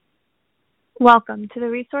Welcome to the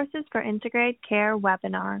Resources for Integrated Care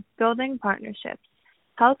webinar, Building Partnerships,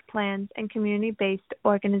 Health Plans, and Community-Based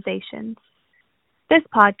Organizations. This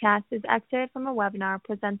podcast is excerpted from a webinar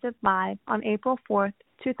presented live on April 4th,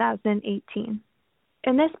 2018.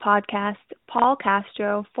 In this podcast, Paul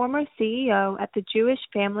Castro, former CEO at the Jewish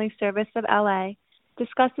Family Service of LA,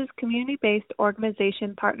 discusses community-based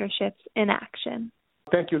organization partnerships in action.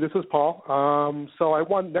 Thank you. This is Paul.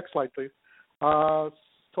 Next slide, please.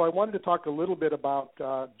 So I wanted to talk a little bit about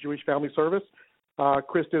Jewish Family Service.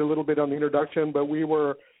 Chris did a little bit on the introduction, but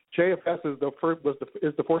JFS is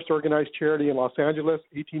the first organized charity in Los Angeles.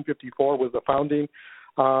 1854 was the founding.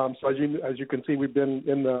 So as you can see, we've been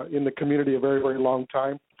in the community a very, very long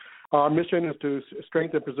time. Our mission is to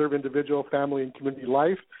strengthen and preserve individual, family, and community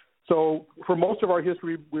life. So for most of our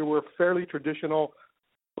history, we were a fairly traditional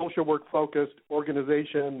social work-focused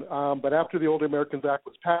organization, but after the Older Americans Act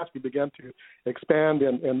was passed, we began to expand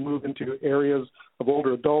and move into areas of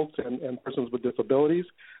older adults and persons with disabilities.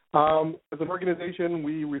 As an organization,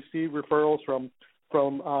 we receive referrals from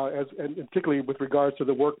and particularly with regards to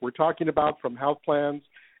the work we're talking about, from health plans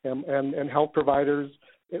and health providers,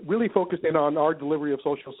 really focused in on our delivery of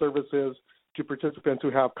social services to participants who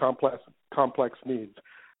have complex needs.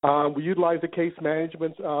 We utilize a case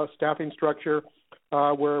management staffing structure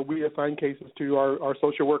where we assign cases to our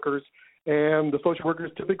social workers, and the social workers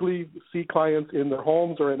typically see clients in their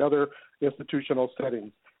homes or in other institutional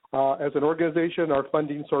settings. As an organization, our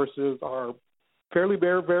funding sources are fairly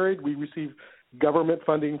varied. We receive government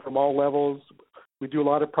funding from all levels. We do a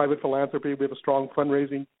lot of private philanthropy. We have a strong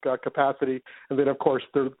fundraising capacity, and then, of course,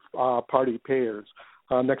 third-party payers.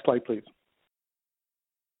 Next slide, please.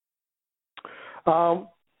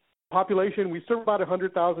 Population, we serve about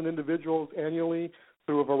 100,000 individuals annually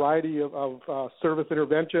through a variety of service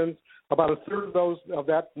interventions. About a third of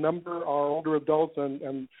that number are older adults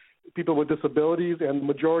and people with disabilities, and the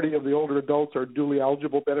majority of the older adults are duly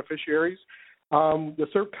eligible beneficiaries. Some of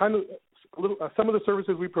the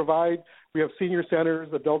services we provide, we have senior centers,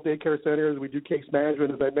 adult daycare centers. We do case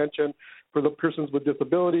management, as I mentioned, for the persons with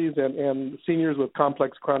disabilities and seniors with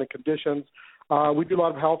complex chronic conditions. We do a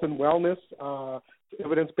lot of health and wellness,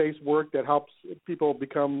 evidence-based work that helps people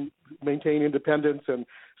maintain independence and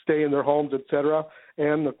stay in their homes, et cetera.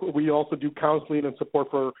 And we also do counseling and support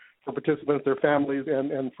for participants, their families,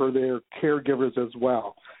 and for their caregivers as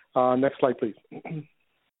well. Next slide, please.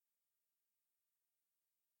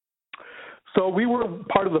 So we were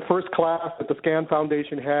part of the first class that the SCAN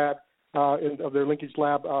Foundation had of their Linkage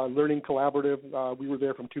Lab Learning Collaborative. We were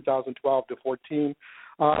there from 2012 to 14.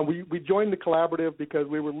 We joined the collaborative because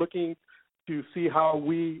we were looking to see how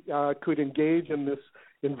we could engage in this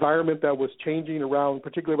environment that was changing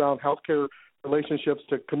particularly around healthcare relationships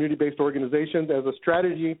to community-based organizations as a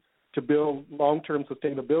strategy to build long-term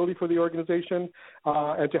sustainability for the organization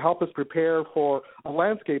and to help us prepare for a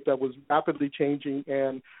landscape that was rapidly changing,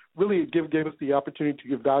 and really give us the opportunity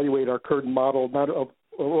to evaluate our current model,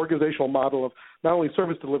 organizational model of not only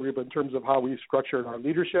service delivery, but in terms of how we structure our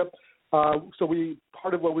leadership.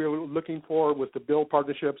 Part of what we were looking for was to build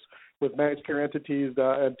partnerships with managed care entities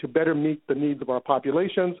and to better meet the needs of our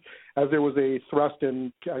populations, as there was a thrust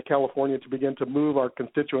in California to begin to move our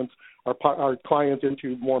constituents, our clients,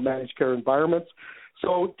 into more managed care environments.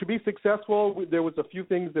 So to be successful, there was a few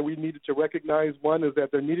things that we needed to recognize. One is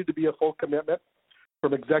that there needed to be a full commitment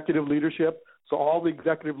from executive leadership. So all the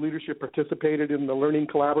executive leadership participated in the Learning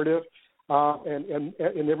Collaborative. And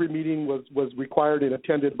every meeting was required and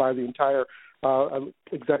attended by the entire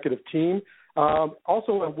executive team.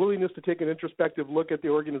 Also, a willingness to take an introspective look at the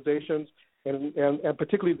organizations and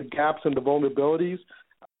particularly the gaps and the vulnerabilities.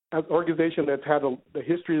 As an organization that's had the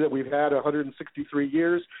history that we've had, 163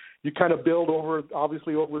 years, you kind of build over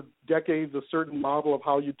decades a certain model of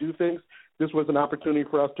how you do things. This was an opportunity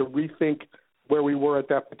for us to rethink where we were at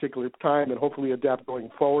that particular time and hopefully adapt going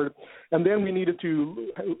forward. And then we needed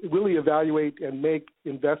to really evaluate and make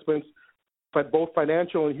investments, but both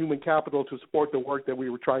financial and human capital, to support the work that we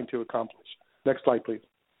were trying to accomplish. Next slide, please.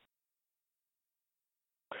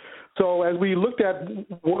 So as we looked at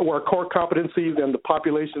our core competencies and the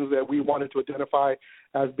populations that we wanted to identify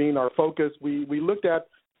as being our focus, we looked at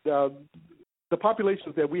the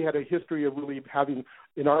populations that we had a history of really having,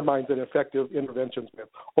 in our minds, an effective interventions with.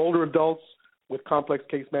 Older adults with complex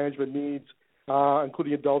case management needs,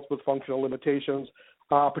 including adults with functional limitations,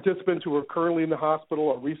 participants who are currently in the hospital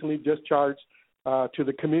or recently discharged to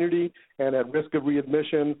the community and at risk of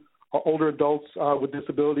readmission, older adults with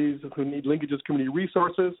disabilities who need linkages community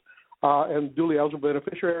resources, and duly eligible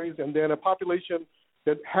beneficiaries, and then a population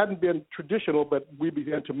that hadn't been traditional, but we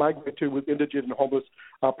began to migrate to with indigent and homeless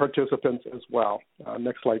participants as well.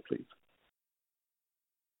 Next slide, please.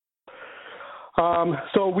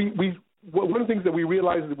 So one of the things that we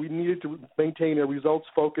realized is that we needed to maintain a results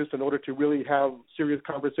focus in order to really have serious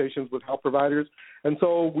conversations with health providers. And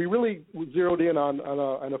so we really zeroed in on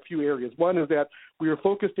a few areas. One is that we were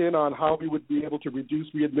focused in on how we would be able to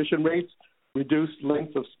reduce readmission rates, reduce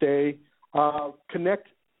length of stay, connect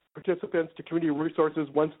participants to community resources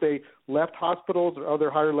once they left hospitals or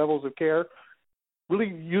other higher levels of care,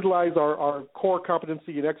 really utilize our core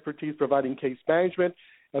competency and expertise providing case management,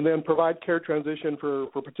 and then provide care transition for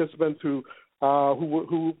participants who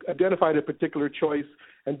identified a particular choice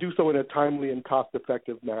and do so in a timely and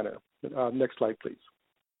cost-effective manner. Next slide, please.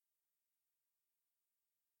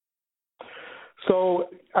 So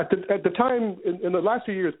at the time, in the last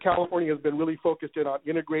few years, California has been really focused in on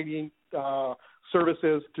integrating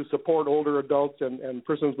services to support older adults and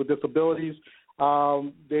persons with disabilities.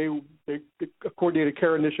 They coordinated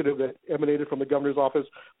care initiative that emanated from the governor's office,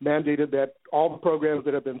 mandated that all the programs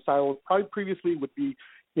that have been siloed previously would be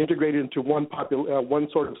integrated into one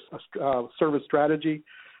sort of service strategy.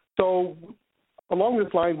 So along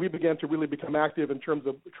this line, we began to really become active in terms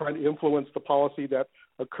of trying to influence the policy that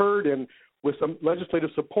occurred, and with some legislative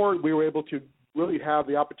support, we were able to really have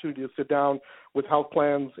the opportunity to sit down with health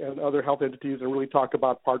plans and other health entities and really talk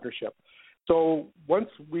about partnership. So once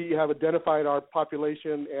we have identified our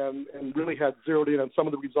population and really had zeroed in on some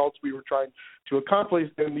of the results we were trying to accomplish,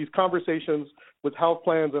 then these conversations with health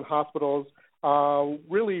plans and hospitals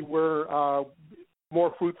really were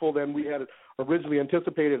more fruitful than we had originally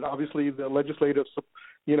anticipated. Obviously, the legislative,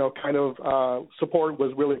 support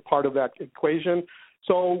was really part of that equation.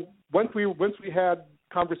 So once we had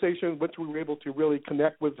conversations, once we were able to really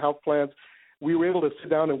connect with health plans, we were able to sit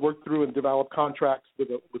down and work through and develop contracts with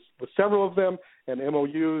several of them and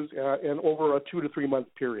MOUs and over a 2 to 3 month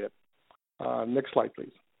period. Next slide,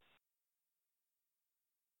 please.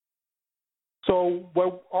 So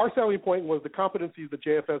what our selling point was the competencies that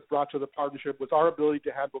JFS brought to the partnership was our ability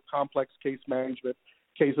to handle complex case management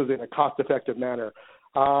cases in a cost-effective manner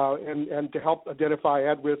and to help identify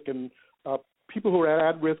at-risk and people who are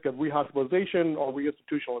at risk of rehospitalization or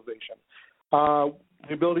reinstitutionalization.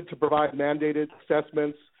 The ability to provide mandated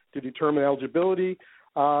assessments to determine eligibility,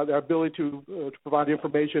 the ability to provide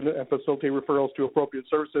information and facilitate referrals to appropriate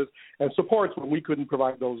services and supports when we couldn't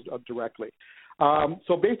provide those directly.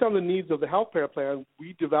 So based on the needs of the health care plan,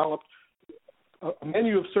 we developed a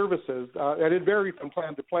menu of services, and it varied from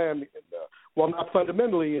plan to plan, well, not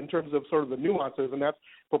fundamentally in terms of sort of the nuances, and that's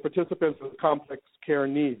for participants with complex care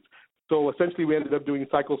needs. So essentially, we ended up doing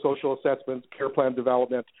psychosocial assessments, care plan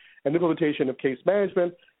development, and implementation of case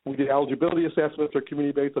management. We did eligibility assessments or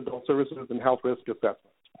community-based adult services and health risk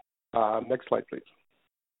assessments. Next slide, please.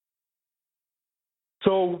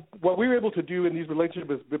 So what we were able to do in these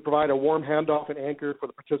relationships is provide a warm handoff and anchor for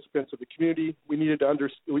the participants of the community. We needed to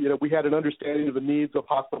we had an understanding of the needs of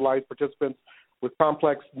hospitalized participants with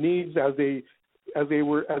complex needs as they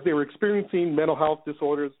were experiencing mental health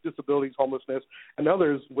disorders, disabilities, homelessness, and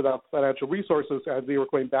others without financial resources as they were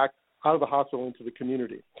going back out of the hospital into the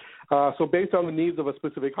community. So based on the needs of a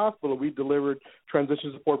specific hospital, we delivered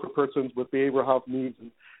transition support for persons with behavioral health needs and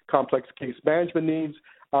complex case management needs,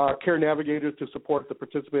 care navigators to support the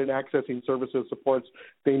participant in accessing services supports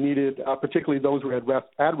they needed, particularly those who had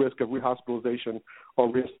at risk of rehospitalization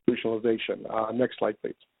or reinstitutionalization. Next slide,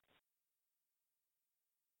 please.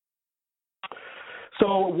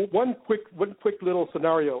 So one quick little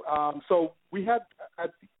scenario. So we had at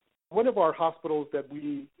one of our hospitals that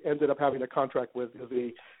we ended up having a contract with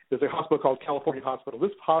is a hospital called California Hospital.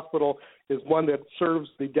 This hospital is one that serves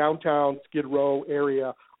the downtown Skid Row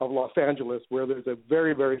area of Los Angeles, where there's a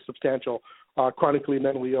very, very substantial chronically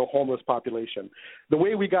mentally ill homeless population. The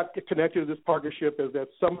way we got connected to this partnership is that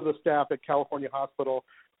some of the staff at California Hospital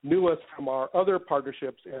knew us from our other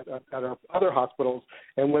partnerships at our other hospitals,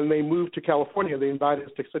 and when they moved to California, they invited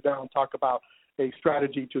us to sit down and talk about a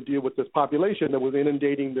strategy to deal with this population that was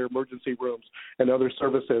inundating their emergency rooms and other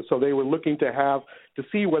services. So they were looking to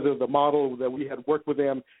see whether the model that we had worked with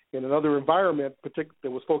them in another environment, particularly that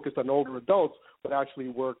was focused on older adults, would actually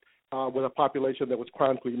work with a population that was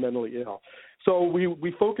chronically mentally ill. So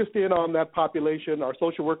we focused in on that population. Our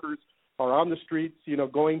social workers are on the streets,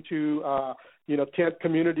 going to tent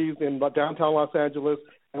communities in downtown Los Angeles,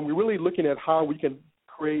 and we're really looking at how we can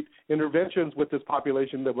create interventions with this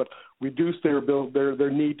population that would reduce their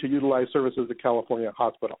need to utilize services at California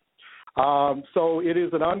Hospital. So it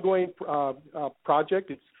is an ongoing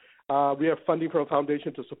project. We have funding from a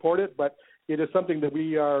foundation to support it, but it is something that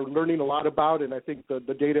we are learning a lot about, and I think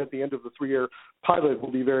the data at the end of the 3-year pilot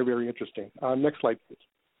will be very, very interesting. Next slide, please.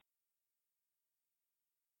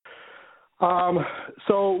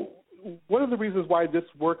 So one of the reasons why this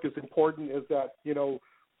work is important is that,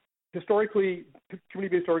 historically,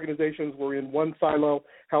 community-based organizations were in one silo,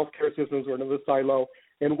 healthcare systems were another silo,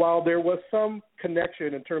 and while there was some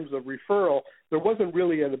connection in terms of referral, there wasn't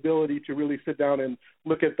really an ability to really sit down and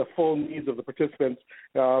look at the full needs of the participants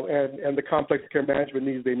and the complex care management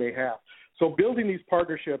needs they may have. So building these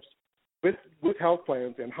partnerships with health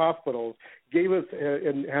plans and hospitals gave us,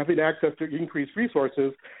 and having access to increased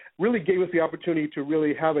resources, really gave us the opportunity to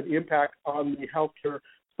really have an impact on the healthcare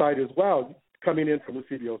side as well, coming in from the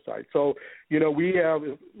CBO side. So, we have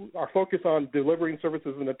our focus on delivering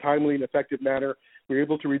services in a timely and effective manner. We're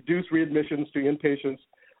able to reduce readmissions to inpatients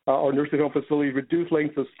or nursing home facilities, reduce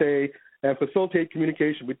lengths of stay, and facilitate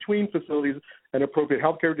communication between facilities and appropriate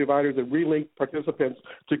healthcare providers, and relink participants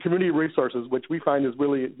to community resources, which we find is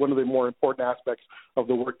really one of the more important aspects of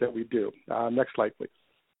the work that we do. Next slide, please.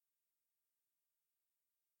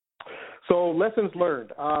 So lessons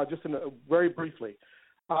learned, very briefly.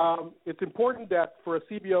 It's important that for a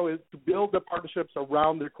CBO is to build the partnerships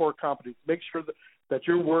around their core competencies. Make sure that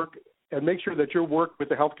your work with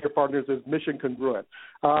the healthcare partners is mission congruent.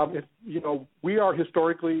 We are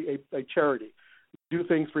historically a charity. We do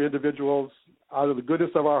things for individuals out of the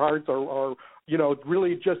goodness of our hearts, or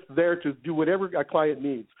really just there to do whatever a client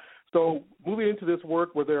needs. So moving into this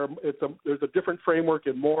work where there's a different framework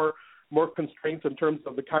and more constraints in terms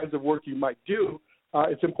of the kinds of work you might do,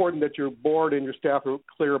 it's important that your board and your staff are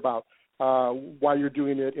clear about why you're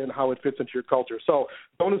doing it and how it fits into your culture. So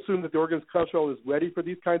don't assume that the organization is ready for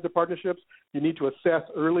these kinds of partnerships. You need to assess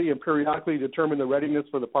early and periodically determine the readiness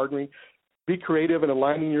for the partnering. Be creative in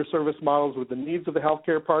aligning your service models with the needs of the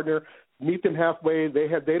healthcare partner. Meet them halfway.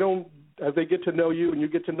 As they get to know you and you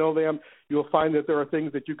get to know them, you'll find that there are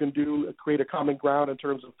things that you can do to create a common ground in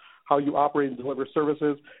terms of how you operate and deliver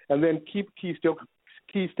services, and then keep key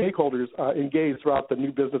stakeholders engaged throughout the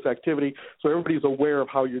new business activity so everybody's aware of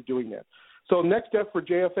how you're doing that. So next step for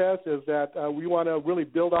JFS is that we want to really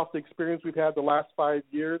build off the experience we've had the last 5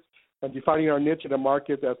 years and defining our niche in a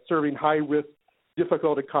market that's serving high-risk,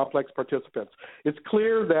 difficult, and complex participants. It's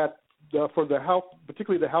clear that for the health,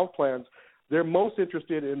 particularly the health plans, they're most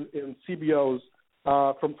interested in CBOs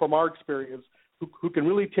from our experience who can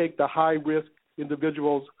really take the high-risk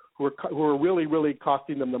individuals who are really, really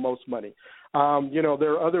costing them the most money. There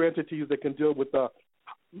are other entities that can deal with the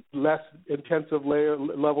less intensive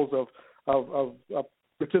levels of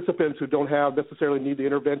participants who don't necessarily need the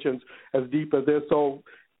interventions as deep as this. So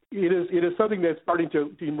it is something that's starting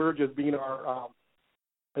to emerge as being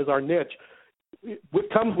our niche. What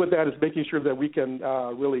comes with that is making sure that we can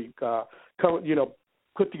really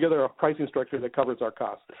put together a pricing structure that covers our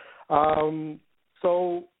costs.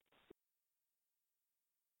 So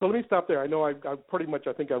let me stop there. I know I've run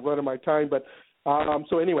out of my time, but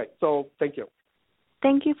so thank you.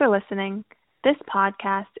 Thank you for listening. This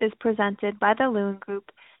podcast is presented by the Lewin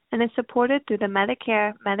Group and is supported through the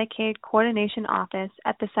Medicare/Medicaid Coordination Office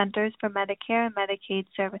at the Centers for Medicare and Medicaid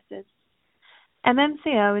Services.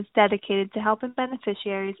 MMCO is dedicated to helping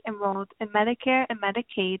beneficiaries enrolled in Medicare and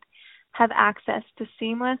Medicaid have access to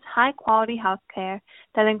seamless, high-quality health care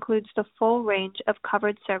that includes the full range of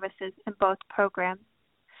covered services in both programs.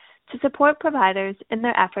 To support providers in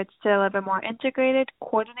their efforts to deliver more integrated,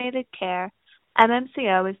 coordinated care,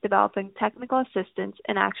 MMCO is developing technical assistance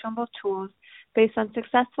and actionable tools based on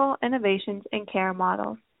successful innovations in care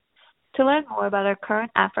models. To learn more about our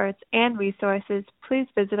current efforts and resources, please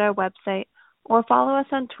visit our website or follow us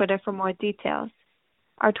on Twitter for more details.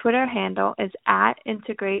 Our Twitter handle is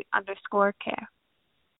 @integrate_care.